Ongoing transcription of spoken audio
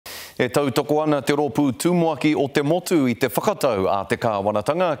E tautoko ana te rōpū tūmoaki o te motu I te whakatau a te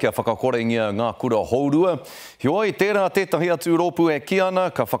kāwanatanga kia whakakorengia ngā kura haurua. Hioi, tērā tētahi atu rōpū e ki ana,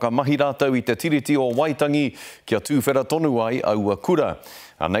 ka whakamahi rātau I te tiriti o Waitangi kia tūwhera tonu ai aua kura.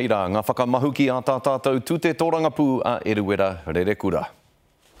 Nei rā, ngā whakamahuki a tātātou tū te tōrangapū a Eruera Rerekura.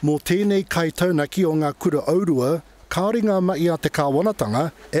 Mō tēnei kaitaunaki o ngā kura aurua, kāore ngā mai a te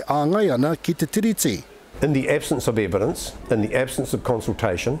kāwanatanga e āngai ana ki te tiriti. In the absence of evidence, in the absence of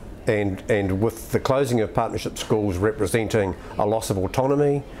consultation, and with the closing of partnership schools representing a loss of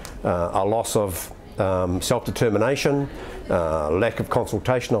autonomy, a loss of self-determination, lack of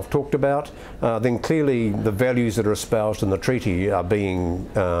consultation I've talked about, then clearly the values that are espoused in the treaty are being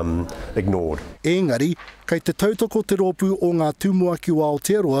ignored. Engari, kei te tautoko te rōpū o ngā tūmuaki o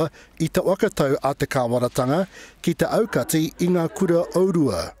Aotearoa I te wakatau a te kāwaratanga ki te aukati I ngā kura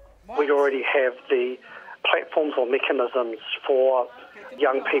aurua. We already have the platforms or mechanisms for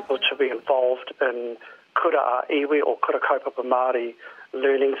young people to be involved in kura a iwi or kura kaupapa Māori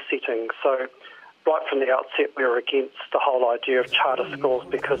learning settings. So right from the outset we were against the whole idea of charter schools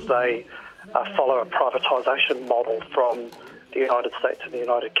because they follow a privatisation model from the United States and the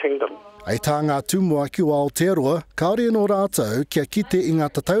United Kingdom. Ei tā ngā tūmuaki o Aotearoa, kaore anō rātou kia kite I ngā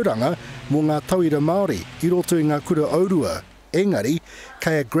tatauranga mō ngā tauira Māori I roto I ngā kura aurua. Engari,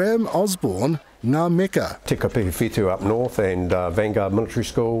 kei Graham Osborne, ngā meka. Te Kapihi Whetū up north and Vanguard Military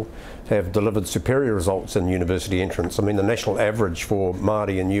School have delivered superior results in university entrance. I mean, the national average for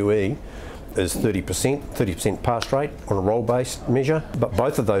Māori and UE is 30% pass rate on a role-based measure. But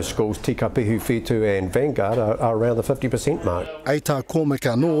both of those schools, Te Kapihi Whetū and Vanguard, are around the 50% mark. Ei tā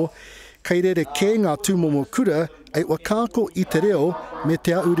kōmeka nō, kei rere kē ngā tūmomo kura ei wakāko I te reo me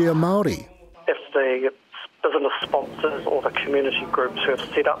te aurea Māori. If the business sponsors or the community groups who have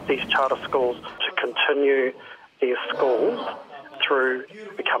set up these charter schools to continue their schools through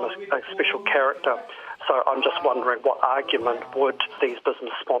become a special character. So I'm just wondering what argument would these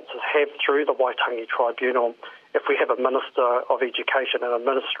business sponsors have through the Waitangi Tribunal if we have a Minister of Education and a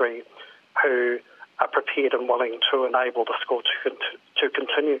Ministry who are prepared and willing to enable the school to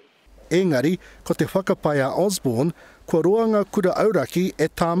continue. Engari, ko te whakapai a Osborne, kua roa ngā kura auraki e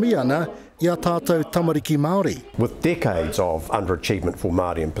tāmi ana I a tātou tamariki Māori. With decades of underachievement for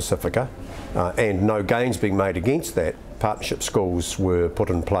Māori and Pacifica and no gains being made against that, partnership schools were put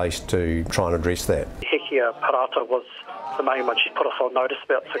in place to try and address that. Hekia Parata was the main one. She put us on notice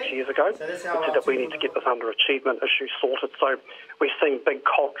about 6 years ago and said that we need to get this underachievement issue sorted. So we're seeing big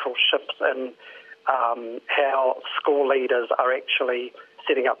cultural shifts in how school leaders are actually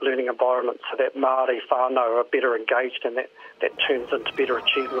setting up learning environments so that Māori whānau are better engaged and that turns into better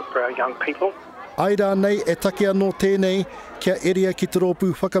achievement for our young people. Ai rā nei e take anō tēnei kia eria ki te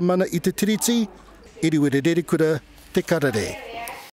rōpū whakamana I te tiriti, Eruera Rerekura, te Karere.